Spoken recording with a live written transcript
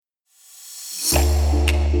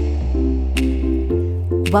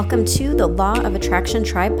Welcome to the Law of Attraction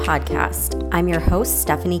Tribe podcast. I'm your host,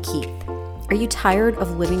 Stephanie Keith. Are you tired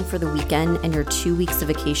of living for the weekend and your 2 weeks of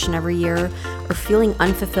vacation every year, or feeling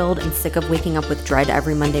unfulfilled and sick of waking up with dread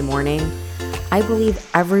every Monday morning? I believe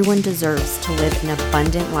everyone deserves to live an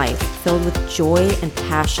abundant life filled with joy and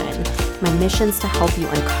passion. My mission is to help you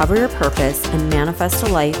uncover your purpose and manifest a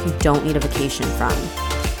life you don't need a vacation from.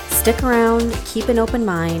 Stick around, keep an open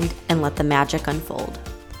mind, and let the magic unfold.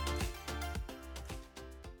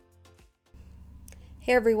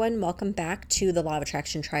 Hey everyone, welcome back to the Law of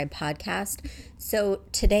Attraction Tribe podcast. So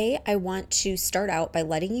today I want to start out by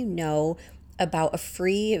letting you know about a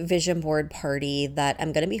free vision board party that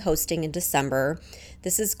I'm going to be hosting in December.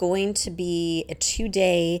 This is going to be a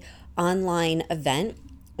 2-day online event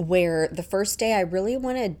where the first day I really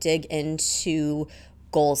want to dig into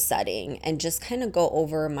goal setting and just kind of go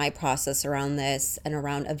over my process around this and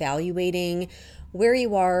around evaluating where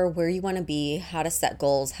you are, where you want to be, how to set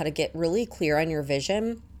goals, how to get really clear on your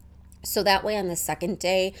vision. So that way on the second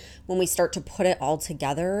day, when we start to put it all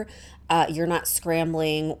together, you're not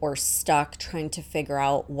scrambling or stuck trying to figure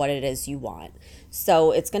out what it is you want.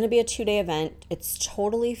 So it's going to be a 2-day event. It's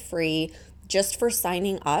totally free. Just for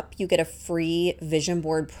signing up, you get a free vision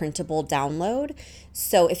board printable download.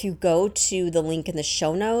 So if you go to the link in the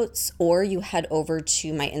show notes, or you head over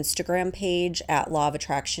to my Instagram page at Law of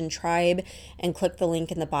Attraction Tribe and click the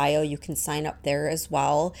link in the bio, you can sign up there as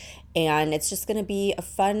well. And it's just going to be a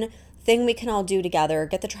fun thing we can all do together,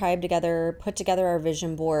 get the tribe together, put together our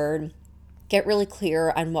vision board, get really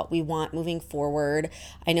clear on what we want moving forward.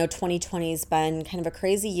 I know 2020 has been kind of a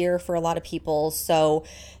crazy year for a lot of people, so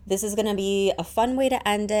this is going to be a fun way to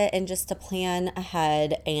end it and just to plan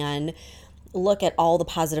ahead and look at all the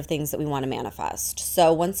positive things that we want to manifest.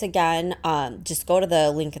 So once again, just go to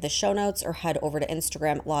the link in the show notes or head over to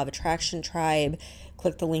Instagram at Law of Attraction Tribe,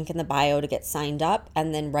 click the link in the bio to get signed up,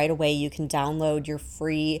 and then right away you can download your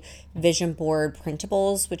free vision board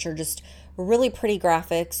printables, which are just really pretty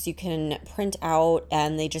graphics you can print out,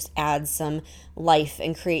 and they just add some life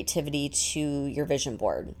and creativity to your vision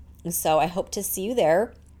board. So I hope to see you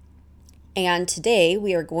there. And today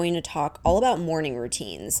we are going to talk all about morning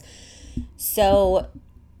routines. So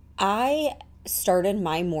I started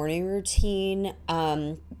my morning routine,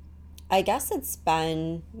 I guess it's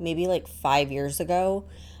been maybe like 5 years ago.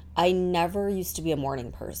 I never used to be a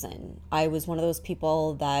morning person. I was one of those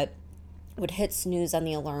people that would hit snooze on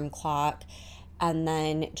the alarm clock and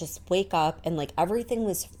then just wake up and like everything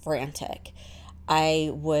was frantic.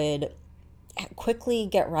 I would quickly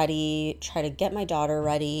get ready, try to get my daughter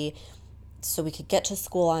ready so we could get to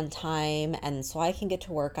school on time and so I can get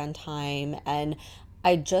to work on time. And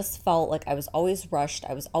I just felt like I was always rushed.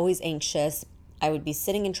 I was always anxious. I would be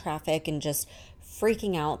sitting in traffic and just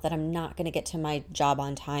freaking out that I'm not going to get to my job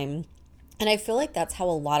on time. And I feel like that's how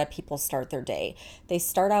a lot of people start their day. They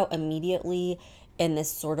start out immediately in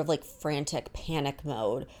this sort of like frantic panic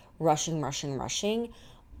mode, rushing.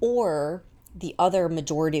 Or the other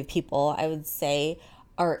majority of people, I would say,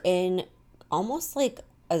 are in almost like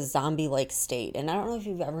a zombie-like state. And I don't know if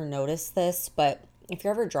you've ever noticed this, but if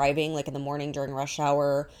you're ever driving like in the morning during rush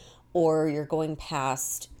hour, or you're going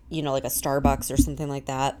past, like a Starbucks or something like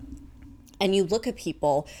that, and you look at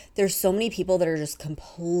people, there's so many people that are just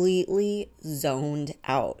completely zoned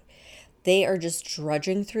out. They are just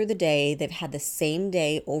drudging through the day. They've had the same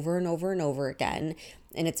day over and over and over again,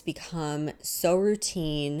 and it's become so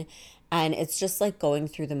routine, and it's just like going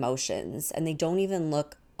through the motions, and they don't even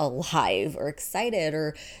look alive or excited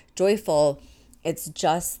or joyful. It's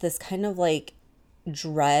just this kind of like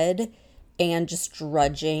dread and just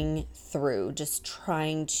drudging through, just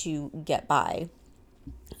trying to get by.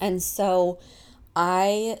 And so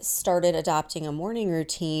I started adopting a morning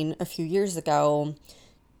routine a few years ago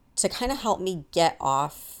to kind of help me get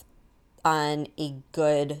off on a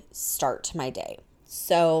good start to my day.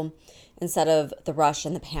 So instead of the rush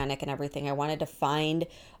and the panic and everything, I wanted to find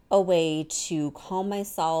a way to calm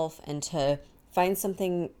myself and to find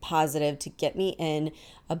something positive to get me in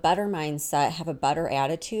a better mindset, have a better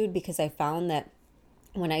attitude, because I found that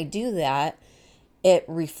when I do that, it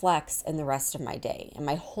reflects in the rest of my day, and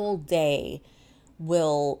my whole day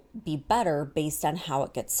will be better based on how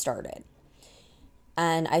it gets started.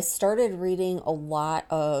 And I started reading a lot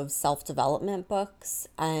of self-development books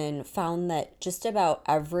and found that just about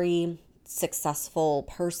every successful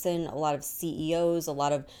person, a lot of CEOs, a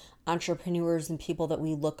lot of entrepreneurs and people that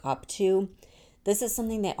we look up to, this is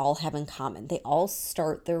something they all have in common. They all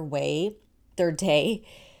start their day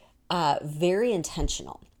very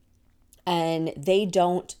intentional. And they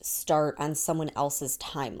don't start on someone else's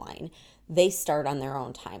timeline. they start on their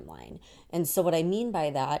own timeline. And so what I mean by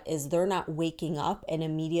that is they're not waking up and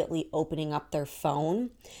immediately opening up their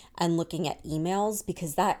phone and looking at emails,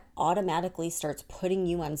 because that automatically starts putting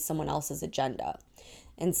you on someone else's agenda.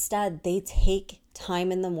 Instead, they take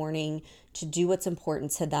time in the morning to do what's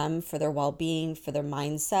important to them for their well-being, for their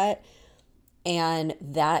mindset, and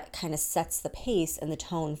that kind of sets the pace and the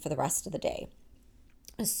tone for the rest of the day.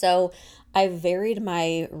 So I've varied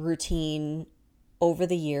my routine over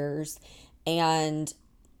the years, and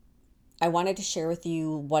I wanted to share with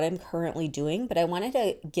you what I'm currently doing, but I wanted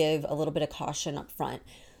to give a little bit of caution up front.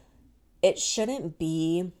 It shouldn't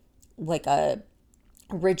be like a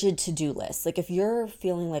rigid to-do list. Like if you're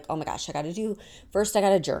feeling like, oh my gosh, I got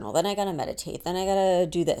to journal, then I got to meditate, then I got to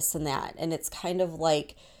do this and that. And it's kind of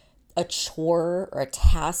like a chore or a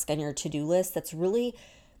task on your to-do list, that's really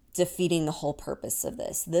defeating the whole purpose of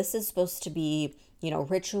this. This is supposed to be,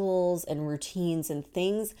 rituals and routines and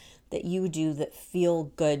things that you do that feel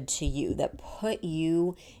good to you, that put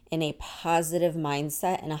you in a positive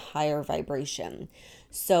mindset and a higher vibration.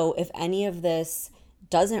 So if any of this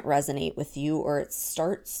doesn't resonate with you, or it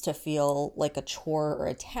starts to feel like a chore or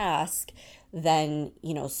a task, then,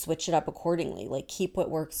 switch it up accordingly. Like keep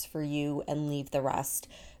what works for you and leave the rest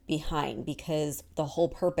behind, because the whole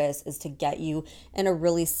purpose is to get you in a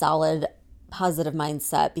really solid, positive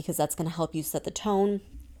mindset, because that's going to help you set the tone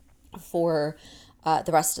for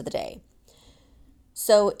the rest of the day.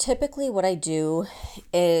 So typically what I do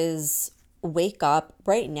is wake up.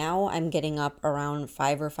 Right now I'm getting up around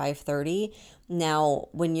 5 or 5:30. Now,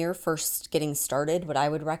 when you're first getting started, what I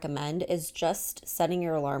would recommend is just setting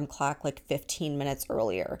your alarm clock like 15 minutes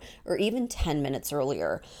earlier, or even 10 minutes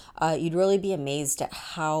earlier. You'd really be amazed at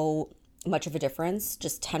how much of a difference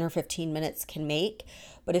just 10 or 15 minutes can make.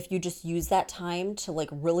 But if you just use that time to like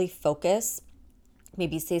really focus,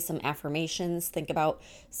 maybe say some affirmations, think about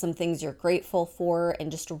some things you're grateful for, and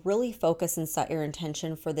just really focus and set your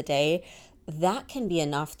intention for the day, that can be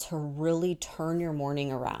enough to really turn your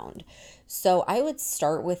morning around. So I would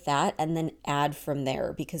start with that and then add from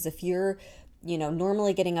there, because if you're,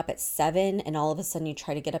 normally getting up at 7 and all of a sudden you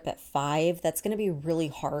try to get up at 5, that's going to be really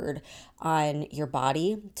hard on your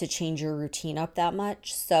body to change your routine up that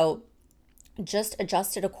much. So just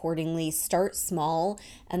adjust it accordingly, start small,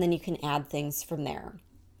 and then you can add things from there.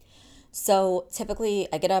 So typically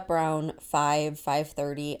I get up around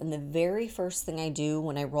 5:30, and the very first thing I do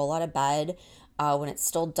when I roll out of bed, when it's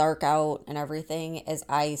still dark out and everything, is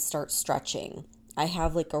I start stretching. I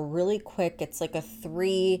have like a really quick, it's like a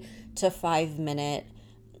 3 to 5 minute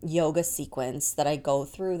yoga sequence that I go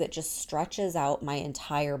through that just stretches out my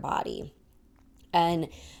entire body. And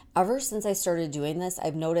ever since I started doing this,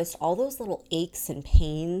 I've noticed all those little aches and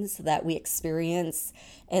pains that we experience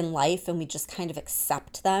in life, and we just kind of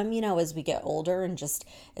accept them, as we get older, and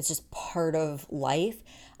it's just part of life.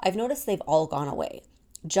 I've noticed they've all gone away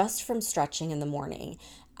just from stretching in the morning.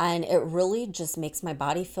 And it really just makes my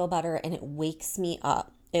body feel better, and it wakes me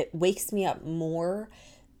up. It wakes me up more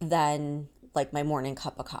than like my morning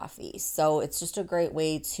cup of coffee. So it's just a great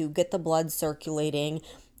way to get the blood circulating.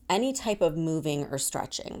 Any type of moving or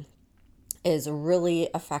stretching is really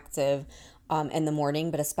effective in the morning,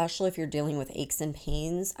 but especially if you're dealing with aches and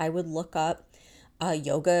pains, I would look up a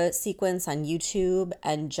yoga sequence on YouTube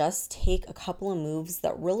and just take a couple of moves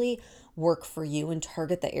that really work for you and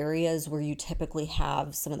target the areas where you typically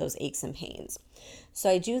have some of those aches and pains. So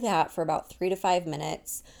I do that for about 3 to 5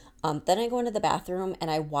 minutes. Then I go into the bathroom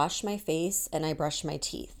and I wash my face and I brush my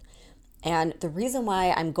teeth. And the reason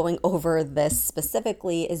why I'm going over this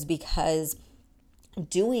specifically is because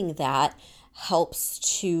doing that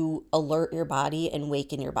helps to alert your body and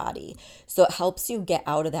waken your body. So it helps you get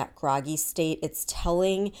out of that groggy state. It's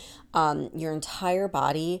telling your entire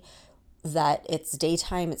body that it's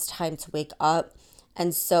daytime, it's time to wake up.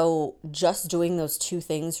 And so just doing those two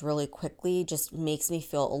things really quickly just makes me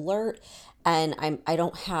feel alert, and I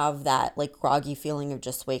don't have that like groggy feeling of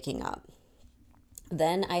just waking up.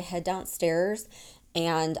 Then I head downstairs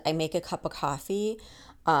and I make a cup of coffee.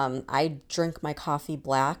 I drink my coffee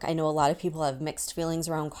black. I know a lot of people have mixed feelings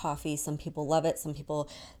around coffee. Some people love it. Some people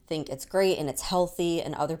think it's great and it's healthy,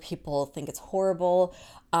 and other people think it's horrible.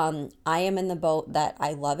 I am in the boat that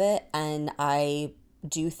I love it, and I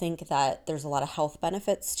do think that there's a lot of health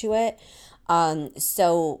benefits to it.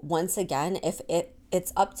 So once again, if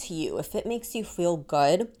it's up to you. If it makes you feel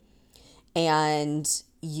good and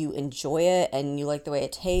you enjoy it and you like the way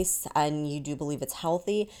it tastes and you do believe it's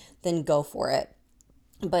healthy, then go for it.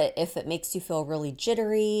 But if it makes you feel really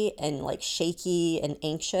jittery and like shaky and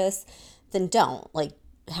anxious, then don't. Like,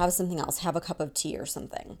 have something else. Have a cup of tea or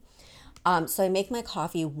something. So I make my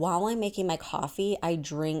coffee. While I'm making my coffee, I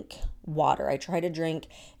drink water. I try to drink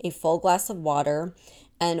a full glass of water.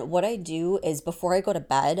 And what I do is before I go to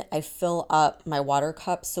bed, I fill up my water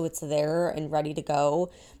cup so it's there and ready to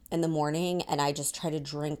go in the morning. And I just try to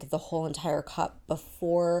drink the whole entire cup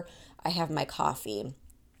before I have my coffee.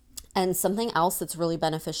 And something else that's really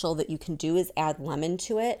beneficial that you can do is add lemon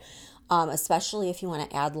to it, especially if you want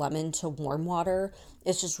to add lemon to warm water.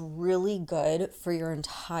 It's just really good for your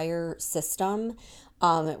entire system.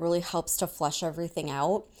 It really helps to flush everything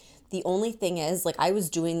out. The only thing is, like, I was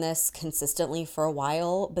doing this consistently for a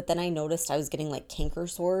while, but then I noticed I was getting like canker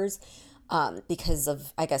sores because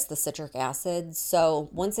of, I guess, the citric acid. So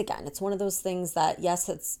once again, it's one of those things that,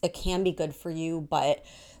 yes, it can be good for you, but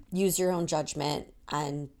use your own judgment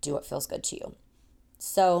and do what feels good to you.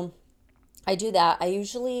 So I do that. I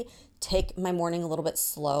usually take my morning a little bit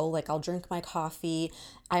slow. Like, I'll drink my coffee.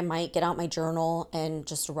 I might get out my journal and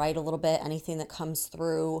just write a little bit, anything that comes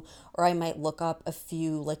through, or I might look up a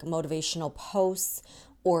few like motivational posts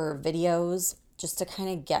or videos just to kind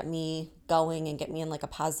of get me going and get me in like a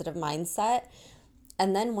positive mindset.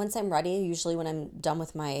 And then once I'm ready, usually when I'm done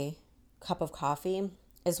with my cup of coffee,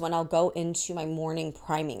 is when I'll go into my morning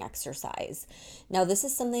priming exercise. Now, this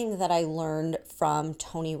is something that I learned from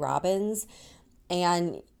Tony Robbins,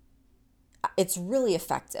 and it's really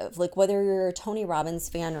effective. Like, whether you're a Tony Robbins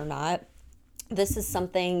fan or not, this is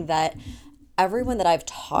something that everyone that I've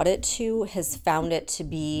taught it to has found it to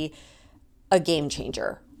be a game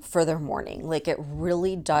changer for their morning. Like, it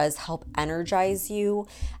really does help energize you,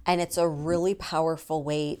 and it's a really powerful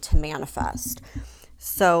way to manifest.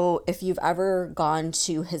 So if you've ever gone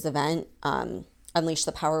to his event, Unleash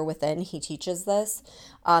the Power Within, he teaches this.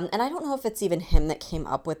 And I don't know if it's even him that came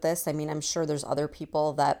up with this. I mean, I'm sure there's other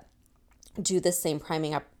people that do this same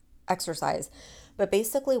priming up exercise. But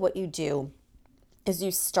basically what you do is you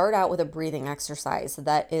start out with a breathing exercise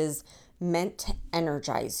that is meant to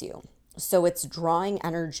energize you. So it's drawing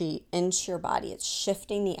energy into your body. It's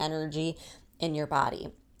shifting the energy in your body.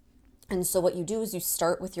 And so what you do is you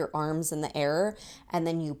start with your arms in the air and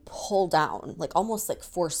then you pull down, like almost like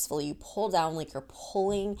forcefully. You pull down like you're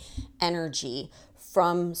pulling energy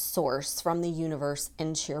from source, from the universe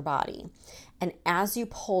into your body. And as you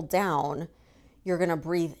pull down, you're going to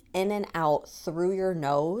breathe in and out through your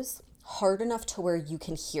nose hard enough to where you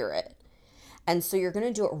can hear it. And so you're going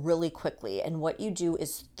to do it really quickly. And what you do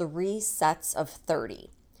is 3 sets of 30.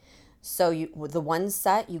 So the one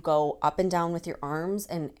set, you go up and down with your arms,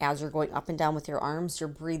 and as you're going up and down with your arms, you're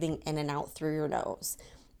breathing in and out through your nose.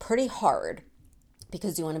 Pretty hard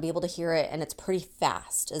because you want to be able to hear it, and it's pretty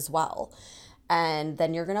fast as well. And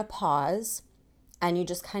then you're going to pause, and you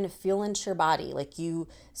just kind of feel into your body. Like, you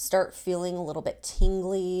start feeling a little bit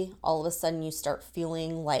tingly. All of a sudden, you start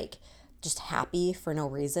feeling like just happy for no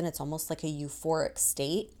reason. It's almost like a euphoric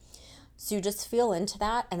state. So you just feel into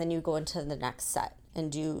that, and then you go into the next set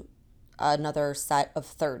and do another set of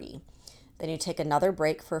 30. Then you take another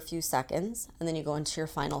break for a few seconds, and then you go into your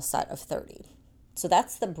final set of 30. So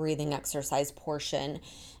that's the breathing exercise portion.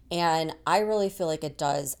 And I really feel like it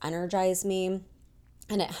does energize me,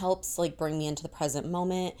 and it helps like bring me into the present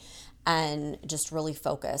moment and just really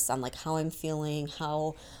focus on like how I'm feeling,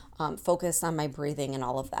 how focus on my breathing and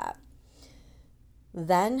all of that.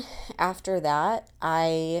 Then after that,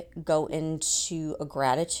 I go into a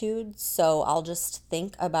gratitude. So I'll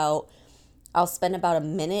spend about a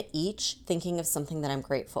minute each thinking of something that I'm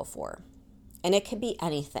grateful for. And it could be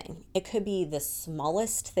anything. It could be the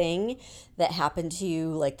smallest thing that happened to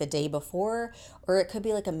you like the day before, or it could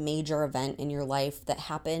be like a major event in your life that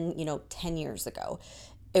happened, 10 years ago.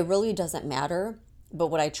 It really doesn't matter. But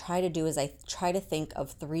what I try to do is I try to think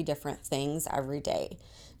of 3 different things every day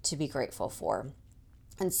to be grateful for.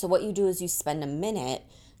 And so what you do is you spend a minute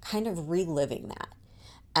kind of reliving that.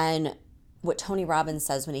 And what Tony Robbins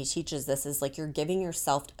says when he teaches this is like you're giving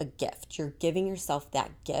yourself a gift. You're giving yourself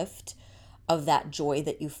that gift of that joy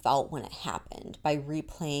that you felt when it happened by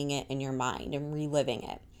replaying it in your mind and reliving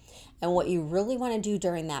it. And what you really want to do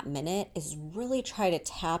during that minute is really try to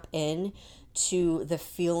tap in to the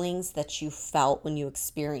feelings that you felt when you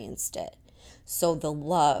experienced it. So the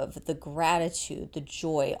love, the gratitude, the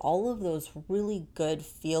joy, all of those really good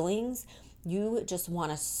feelings, you just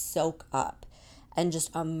want to soak up and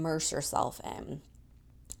just immerse yourself in.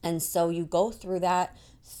 And so you go through that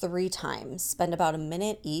 3 times, spend about a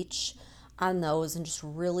minute each on those and just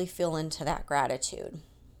really feel into that gratitude.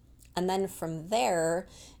 And then from there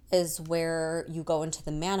is where you go into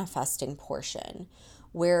the manifesting portion,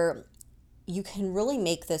 where you can really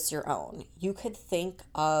make this your own. You could think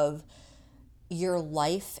of your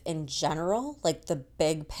life in general, like the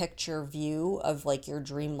big picture view of like your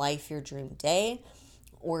dream life, your dream day,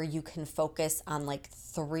 or you can focus on like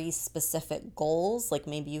three specific goals. Like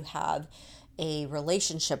maybe you have a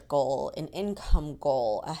relationship goal, an income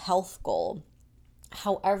goal, a health goal,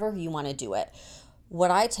 however you want to do it. What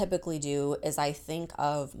I typically do is I think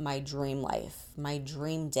of my dream life, my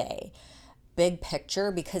dream day, big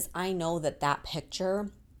picture, because I know that that picture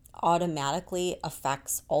automatically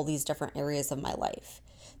affects all these different areas of my life.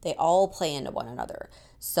 They all play into one another.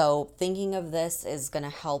 So thinking of this is going to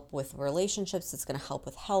help with relationships, it's going to help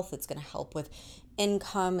with health, it's going to help with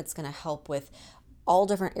income, it's going to help with all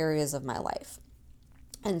different areas of my life.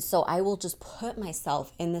 And so I will just put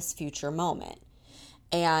myself in this future moment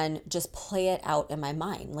and just play it out in my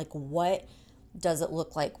mind. Like, what does it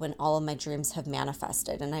look like when all of my dreams have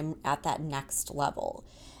manifested and I'm at that next level?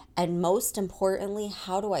 And most importantly,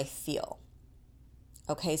 how do I feel?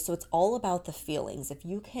 Okay, so it's all about the feelings. If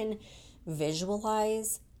you can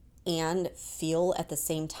visualize and feel at the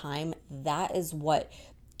same time, that is what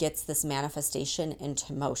gets this manifestation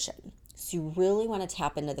into motion. So you really want to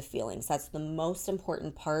tap into the feelings. That's the most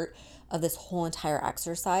important part of this whole entire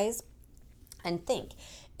exercise. And think,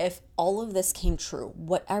 if all of this came true,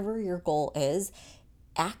 whatever your goal is,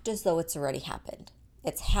 act as though it's already happened.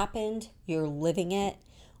 It's happened, you're living it.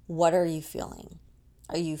 What are you feeling?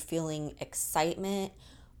 Are you feeling excitement,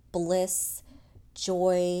 bliss,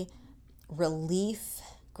 joy, relief,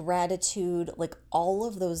 gratitude, like all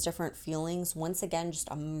of those different feelings? Once again,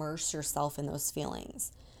 just immerse yourself in those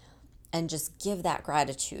feelings and just give that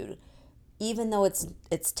gratitude. Even though it's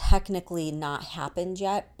technically not happened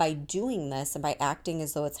yet, by doing this and by acting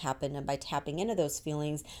as though it's happened and by tapping into those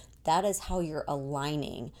feelings, that is how you're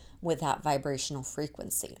aligning with that vibrational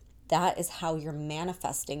frequency. That is how you're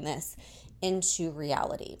manifesting this into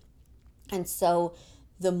reality. And so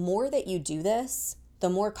the more that you do this, the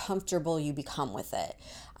more comfortable you become with it.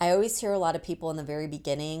 I always hear a lot of people in the very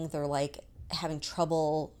beginning, they're like having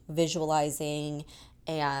trouble visualizing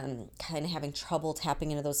and kind of having trouble tapping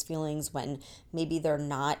into those feelings when maybe they're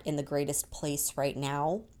not in the greatest place right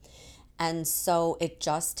now. And so it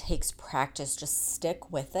just takes practice. Just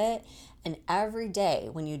stick with it. And every day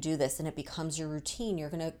when you do this and it becomes your routine, you're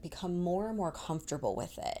going to become more and more comfortable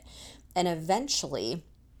with it. And eventually,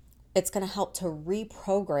 it's going to help to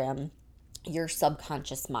reprogram your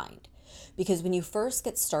subconscious mind. Because when you first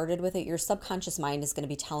get started with it, your subconscious mind is going to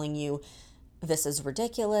be telling you, this is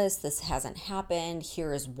ridiculous, this hasn't happened,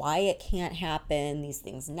 here is why it can't happen, these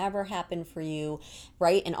things never happen for you,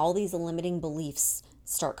 right? And all these limiting beliefs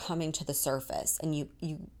start coming to the surface and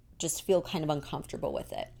you just feel kind of uncomfortable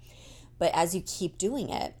with it. But as you keep doing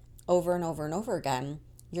it over and over and over again,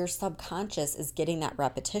 your subconscious is getting that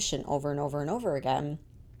repetition over and over and over again,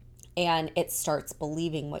 and it starts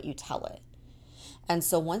believing what you tell it. And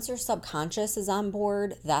so once your subconscious is on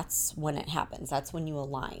board, that's when it happens. That's when you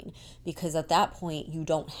align. Because at that point, you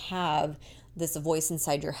don't have this voice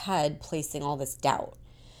inside your head placing all this doubt.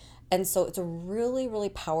 And so it's a really, really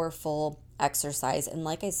powerful exercise. And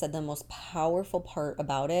like I said, the most powerful part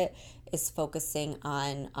about it is focusing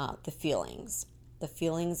on the feelings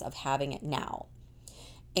of having it now.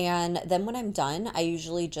 And then when I'm done, I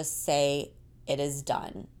usually just say, it is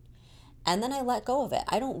done. And then I let go of it.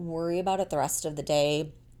 I don't worry about it the rest of the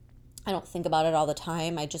day. I don't think about it all the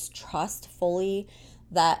time. I just trust fully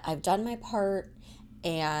that I've done my part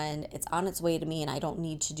and it's on its way to me and I don't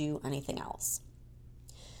need to do anything else.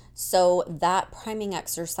 So that priming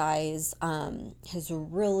exercise has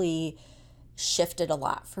really shifted a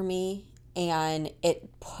lot for me, and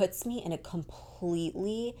it puts me in a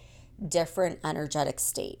completely different energetic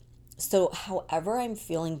state. So however I'm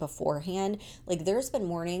feeling beforehand, like there's been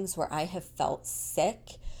mornings where I have felt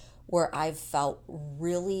sick, where I've felt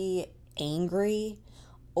really angry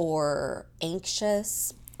or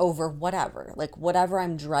anxious over whatever, like whatever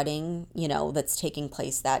I'm dreading, that's taking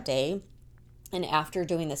place that day. And after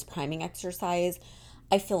doing this priming exercise,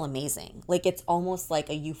 I feel amazing. Like it's almost like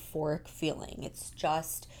a euphoric feeling. It's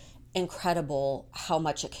just incredible how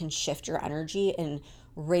much it can shift your energy and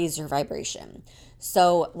raise your vibration.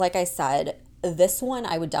 So, like I said, this one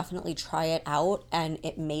I would definitely try it out, and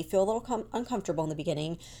it may feel a little uncomfortable in the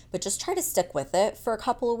beginning, but just try to stick with it for a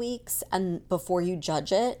couple of weeks and before you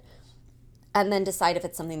judge it, and then decide if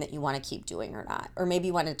it's something that you want to keep doing or not. Or maybe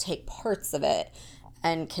you want to take parts of it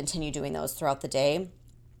and continue doing those throughout the day.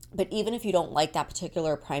 But even if you don't like that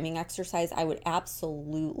particular priming exercise, I would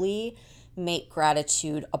absolutely make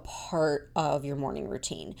gratitude a part of your morning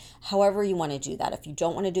routine. However you want to do that. If you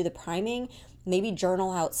don't want to do the priming, maybe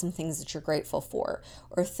journal out some things that you're grateful for,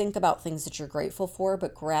 or think about things that you're grateful for.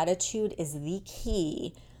 But gratitude is the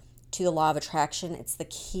key to the law of attraction. It's the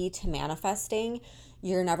key to manifesting.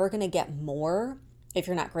 You're never going to get more if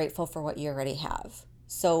you're not grateful for what you already have.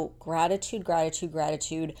 So gratitude, gratitude,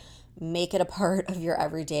 gratitude, make it a part of your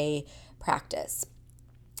everyday practice.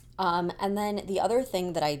 And then the other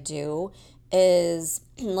thing that I do is,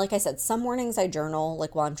 like I said, some mornings I journal,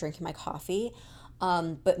 like while I'm drinking my coffee.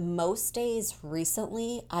 But most days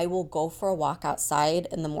recently, I will go for a walk outside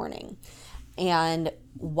in the morning. And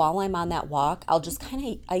while I'm on that walk,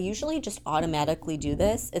 I usually just automatically do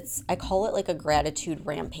this. I call it like a gratitude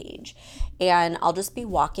rampage. And I'll just be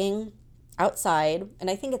walking outside.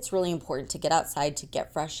 And I think it's really important to get outside to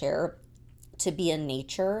get fresh air, to be in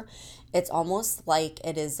nature. It's almost like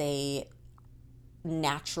it is a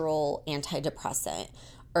natural antidepressant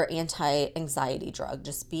or anti-anxiety drug,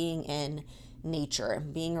 just being in nature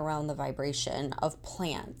and being around the vibration of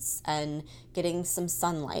plants and getting some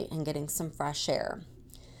sunlight and getting some fresh air.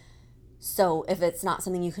 So if it's not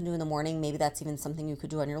something you can do in the morning, maybe that's even something you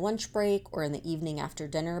could do on your lunch break or in the evening after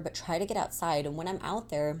dinner, but try to get outside. And when I'm out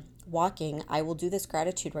there walking, I will do this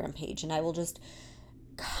gratitude rampage, and I will just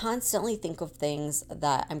constantly think of things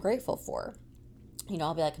that I'm grateful for.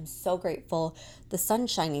 I'll be like, I'm so grateful the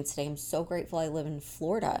sun's shining today. I'm so grateful I live in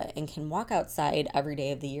Florida and can walk outside every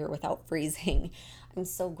day of the year without freezing. I'm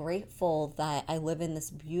so grateful that I live in this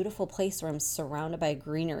beautiful place where I'm surrounded by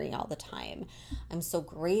greenery all the time. I'm so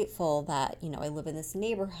grateful that, I live in this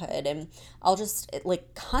neighborhood, and I'll just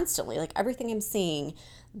like constantly, like everything I'm seeing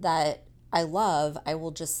that I love, I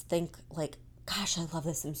will just think like, gosh, I love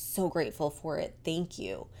this. I'm so grateful for it. Thank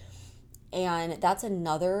you. And that's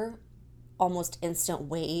another almost instant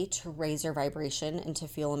way to raise your vibration and to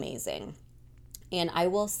feel amazing. And I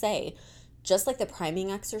will say, just like the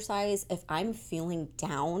priming exercise, if I'm feeling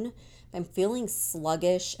down, if I'm feeling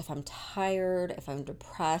sluggish, if I'm tired, if I'm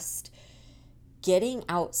depressed, getting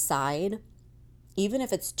outside, even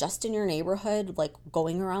if it's just in your neighborhood, like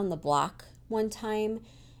going around the block one time,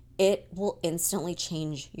 it will instantly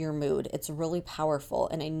change your mood. It's really powerful.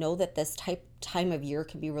 And I know that this time of year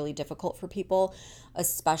can be really difficult for people,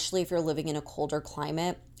 especially if you're living in a colder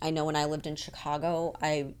climate. I know when I lived in Chicago,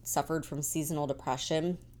 I suffered from seasonal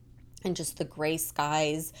depression, and just the gray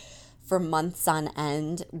skies for months on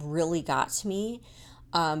end really got to me.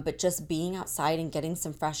 But just being outside and getting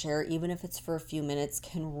some fresh air, even if it's for a few minutes,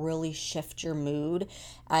 can really shift your mood.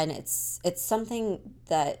 And it's something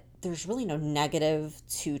that there's really no negative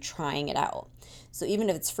to trying it out. So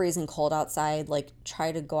even if it's freezing cold outside, like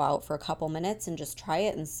try to go out for a couple minutes and just try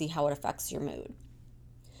it and see how it affects your mood.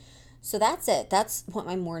 So that's it. That's what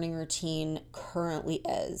my morning routine currently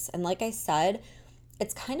is. And like I said,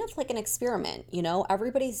 it's kind of like an experiment,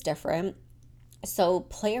 everybody's different. So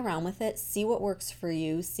play around with it, see what works for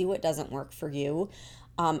you, see what doesn't work for you.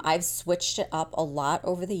 I've switched it up a lot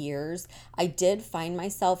over the years. I did find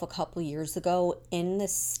myself a couple years ago in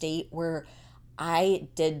this state where I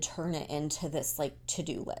did turn it into this like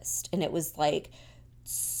to-do list. And it was like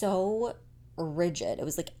so rigid. It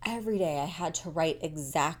was like every day I had to write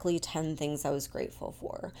exactly 10 things I was grateful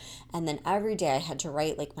for. And then every day I had to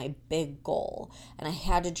write like my big goal, and I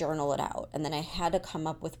had to journal it out. And then I had to come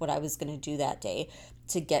up with what I was going to do that day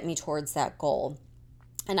to get me towards that goal.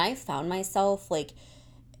 And I found myself like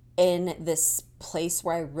in this place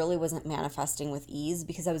where I really wasn't manifesting with ease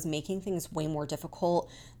because I was making things way more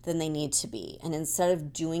difficult than they need to be. And instead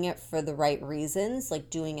of doing it for the right reasons, like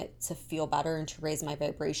doing it to feel better and to raise my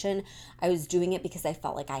vibration, I was doing it because I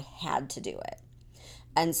felt like I had to do it.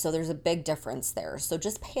 And so there's a big difference there. So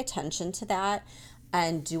just pay attention to that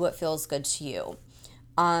and do what feels good to you.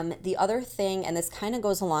 The other thing, and this kind of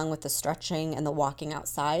goes along with the stretching and the walking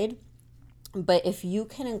outside, but if you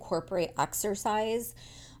can incorporate exercise,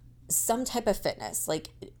 some type of fitness, like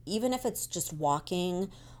even if it's just walking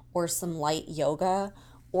or some light yoga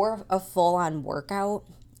or a full-on workout,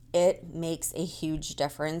 it makes a huge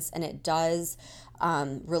difference, and it does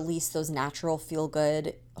release those natural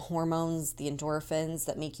feel-good hormones, the endorphins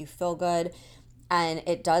that make you feel good, and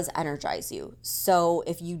it does energize you. So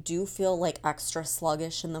if you do feel like extra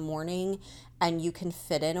sluggish in the morning and you can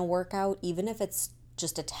fit in a workout, even if it's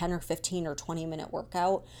just a 10 or 15 or 20 minute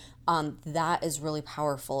workout, that is really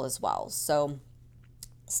powerful as well. So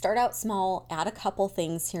start out small, add a couple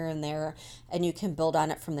things here and there, and you can build on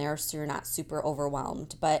it from there so you're not super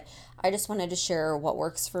overwhelmed. But I just wanted to share what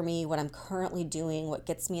works for me, what I'm currently doing, what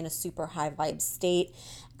gets me in a super high vibe state.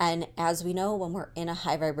 And as we know, when we're in a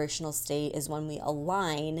high vibrational state is when we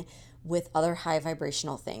align with other high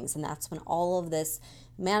vibrational things. And that's when all of this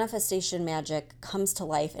manifestation magic comes to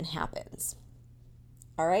life and happens.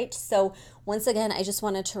 All right. So once again, I just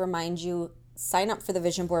wanted to remind you, sign up for the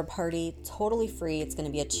vision board party, totally free. It's going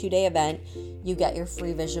to be a 2-day event. You get your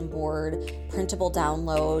free vision board printable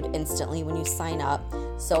download instantly when you sign up.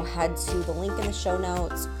 So head to the link in the show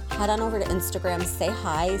notes, head on over to Instagram, say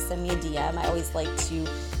hi, send me a DM. I always like to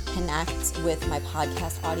connect with my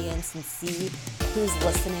podcast audience and see who's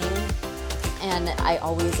listening. And I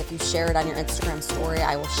always, if you share it on your Instagram story,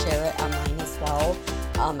 I will share it on mine as well.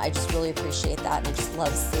 I just really appreciate that, and I just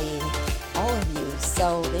love seeing all of you.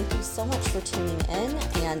 So thank you so much for tuning in,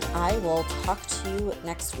 and I will talk to you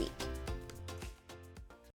next week.